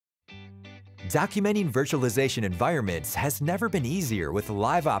Documenting virtualization environments has never been easier with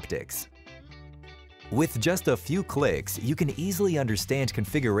LiveOptics. With just a few clicks, you can easily understand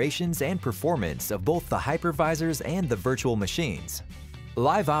configurations and performance of both the hypervisors and the virtual machines.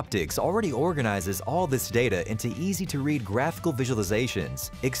 LiveOptics already organizes all this data into easy-to-read graphical visualizations,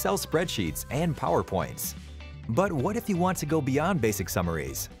 Excel spreadsheets, and PowerPoints. But what if you want to go beyond basic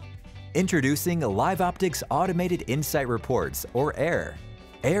summaries? Introducing LiveOptics Automated Insight Reports, or AIR.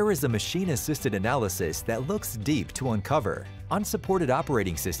 AIR is a machine-assisted analysis that looks deep to uncover unsupported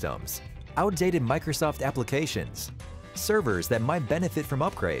operating systems, outdated Microsoft applications, servers that might benefit from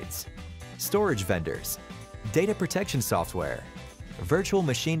upgrades, storage vendors, data protection software, virtual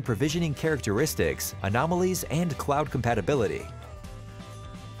machine provisioning characteristics, anomalies, and cloud compatibility.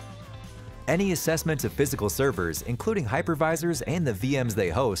 Any assessment of physical servers, including hypervisors and the VMs they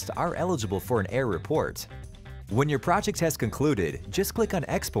host, are eligible for an AIR report. When your project has concluded, just click on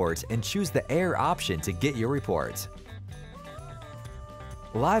Export and choose the AIR option to get your report.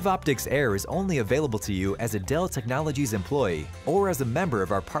 LiveOptics AIR is only available to you as a Dell Technologies employee or as a member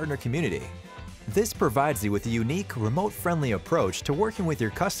of our partner community. This provides you with a unique, remote-friendly approach to working with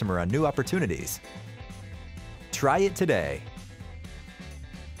your customer on new opportunities. Try it today.